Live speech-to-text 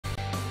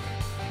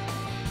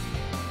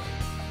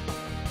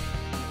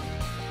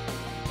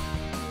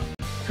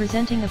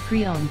Presenting a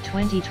pre-owned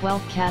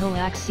 2012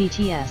 Cadillac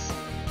CTS.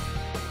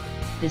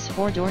 This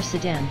four-door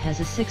sedan has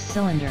a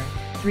six-cylinder,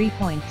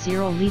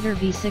 3.0-liter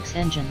V6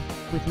 engine,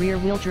 with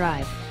rear-wheel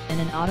drive,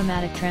 and an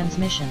automatic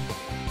transmission.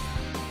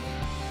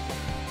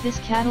 This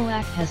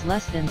Cadillac has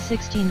less than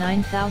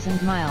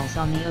 69,000 miles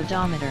on the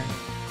odometer.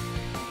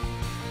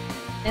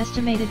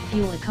 Estimated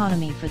fuel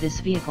economy for this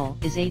vehicle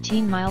is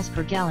 18 miles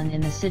per gallon in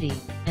the city,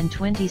 and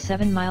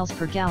 27 miles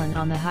per gallon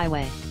on the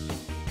highway.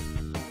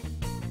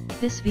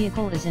 This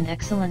vehicle is in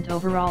excellent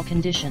overall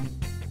condition.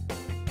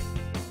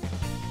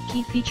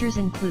 Key features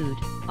include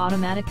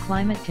automatic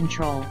climate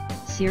control,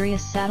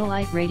 Sirius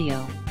satellite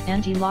radio,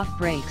 anti-lock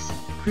brakes,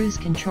 cruise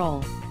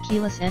control,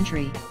 keyless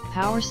entry,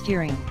 power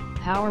steering,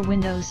 power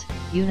windows,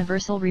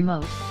 universal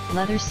remote,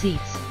 leather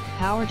seats,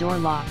 power door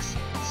locks,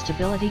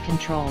 stability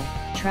control,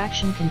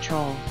 traction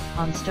control,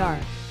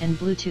 OnStar, and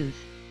Bluetooth.